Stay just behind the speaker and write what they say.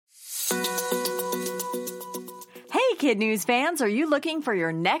Kid News fans, are you looking for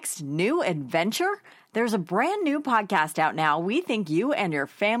your next new adventure? There's a brand new podcast out now we think you and your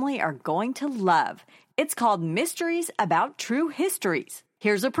family are going to love. It's called Mysteries About True Histories.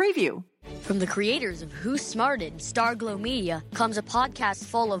 Here's a preview. From the creators of Who Smarted, Starglow Media, comes a podcast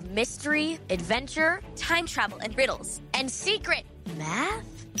full of mystery, adventure, time travel and riddles, and secret math.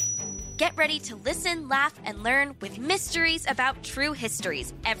 Get ready to listen, laugh, and learn with Mysteries About True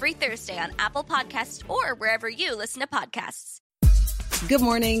Histories every Thursday on Apple Podcasts or wherever you listen to podcasts. Good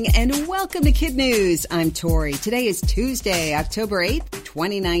morning and welcome to Kid News. I'm Tori. Today is Tuesday, October 8th,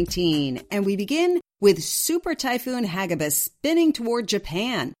 2019, and we begin with Super Typhoon Hagibis spinning toward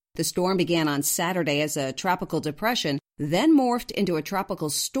Japan. The storm began on Saturday as a tropical depression, then morphed into a tropical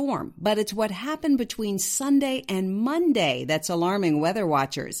storm. But it's what happened between Sunday and Monday that's alarming weather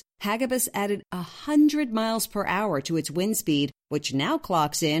watchers. Hagibis added 100 miles per hour to its wind speed, which now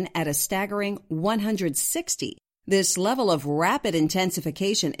clocks in at a staggering 160. This level of rapid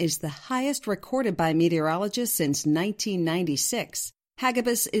intensification is the highest recorded by meteorologists since 1996.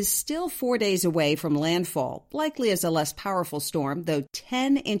 Hagibis is still 4 days away from landfall, likely as a less powerful storm, though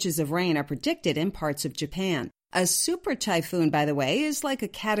 10 inches of rain are predicted in parts of Japan. A super typhoon, by the way, is like a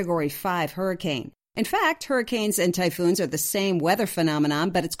Category 5 hurricane. In fact, hurricanes and typhoons are the same weather phenomenon,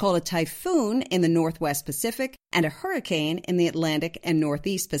 but it's called a typhoon in the Northwest Pacific and a hurricane in the Atlantic and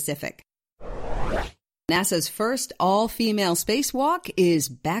Northeast Pacific. NASA's first all-female spacewalk is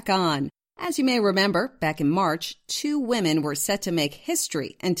back on. As you may remember, back in March, 2 women were set to make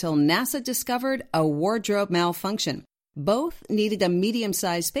history until NASA discovered a wardrobe malfunction. Both needed a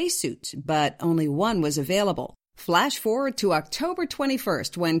medium-sized spacesuit, but only one was available. Flash forward to October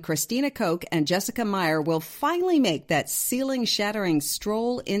 21st when Christina Koch and Jessica Meyer will finally make that ceiling-shattering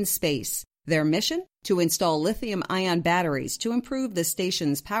stroll in space. Their mission? To install lithium-ion batteries to improve the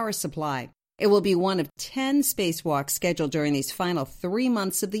station's power supply. It will be one of 10 spacewalks scheduled during these final 3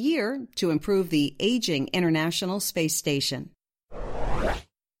 months of the year to improve the aging International Space Station.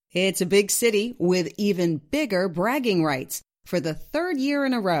 It's a big city with even bigger bragging rights. For the 3rd year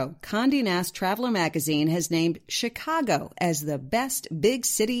in a row, Condé Nast Traveler magazine has named Chicago as the best big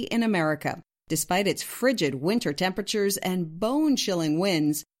city in America. Despite its frigid winter temperatures and bone-chilling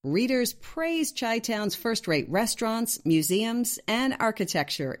winds, readers praised Chi-Town's first-rate restaurants, museums, and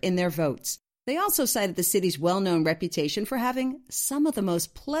architecture in their votes. They also cited the city's well-known reputation for having some of the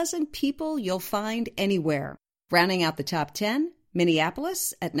most pleasant people you'll find anywhere. Rounding out the top 10,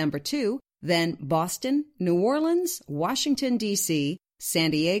 Minneapolis at number 2, then Boston, New Orleans, Washington, D.C., San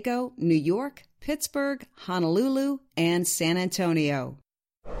Diego, New York, Pittsburgh, Honolulu, and San Antonio.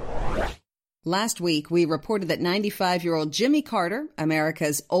 Last week, we reported that 95-year-old Jimmy Carter,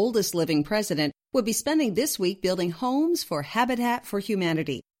 America's oldest living president, would be spending this week building homes for Habitat for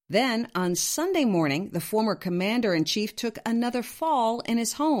Humanity. Then, on Sunday morning, the former commander-in-chief took another fall in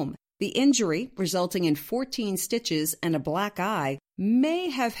his home. The injury, resulting in 14 stitches and a black eye, may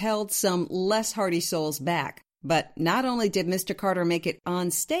have held some less hardy souls back. But not only did Mr. Carter make it on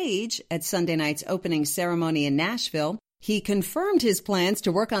stage at Sunday night's opening ceremony in Nashville, he confirmed his plans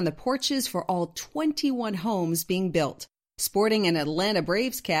to work on the porches for all 21 homes being built. Sporting an Atlanta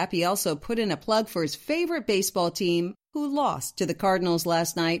Braves cap, he also put in a plug for his favorite baseball team, who lost to the Cardinals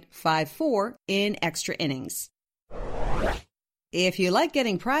last night 5-4 in extra innings. If you like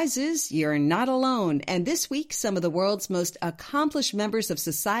getting prizes, you're not alone. And this week, some of the world's most accomplished members of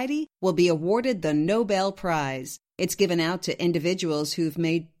society will be awarded the Nobel Prize. It's given out to individuals who've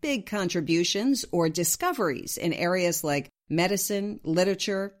made big contributions or discoveries in areas like medicine,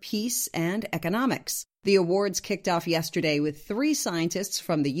 literature, peace, and economics. The awards kicked off yesterday with 3 scientists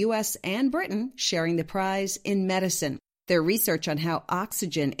from the U.S. and Britain sharing the prize in medicine. Their research on how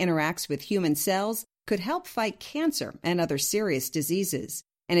oxygen interacts with human cells could help fight cancer and other serious diseases.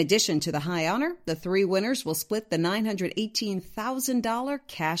 In addition to the high honor, the 3 winners will split the $918,000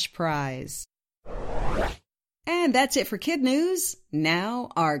 cash prize. And that's it for Kid News. Now,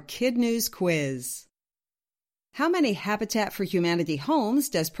 our Kid News quiz. How many Habitat for Humanity homes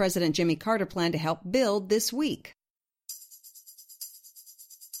does President Jimmy Carter plan to help build this week?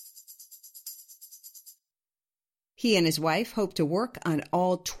 He and his wife hope to work on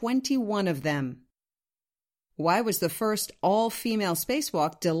all 21 of them. Why was the first all-female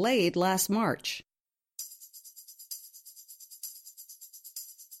spacewalk delayed last March?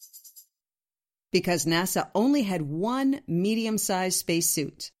 Because NASA only had 1 medium-sized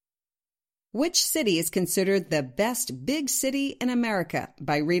spacesuit. Which city is considered the best big city in America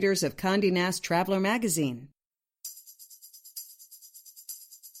by readers of Condé Nast Traveler magazine?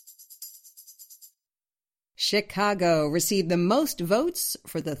 Chicago received the most votes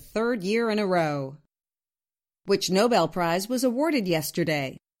for the 3rd year in a row. Which Nobel Prize was awarded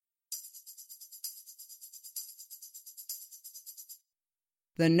yesterday?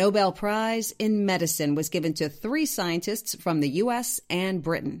 The Nobel Prize in Medicine was given to 3 scientists from the U.S. and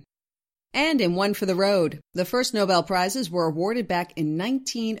Britain. And in One for the Road, the first Nobel Prizes were awarded back in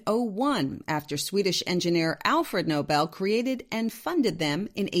 1901 after Swedish engineer Alfred Nobel created and funded them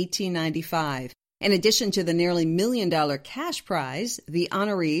in 1895. In addition to the nearly $1 million cash prize, the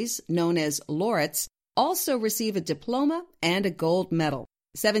honorees, known as laureates, also receive a diploma and a gold medal.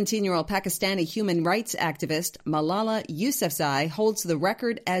 17-year-old Pakistani human rights activist Malala Yousafzai holds the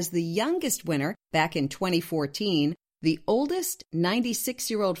record as the youngest winner back in 2014. The oldest,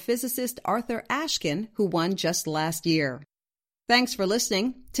 96-year-old physicist Arthur Ashkin, who won just last year. Thanks for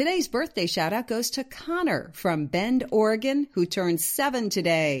listening. Today's birthday shout-out goes to Connor from Bend, Oregon, who turns 7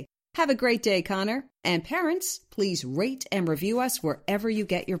 today. Have a great day, Connor. And parents, please rate and review us wherever you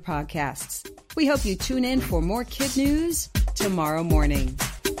get your podcasts. We hope you tune in for more kid news tomorrow morning.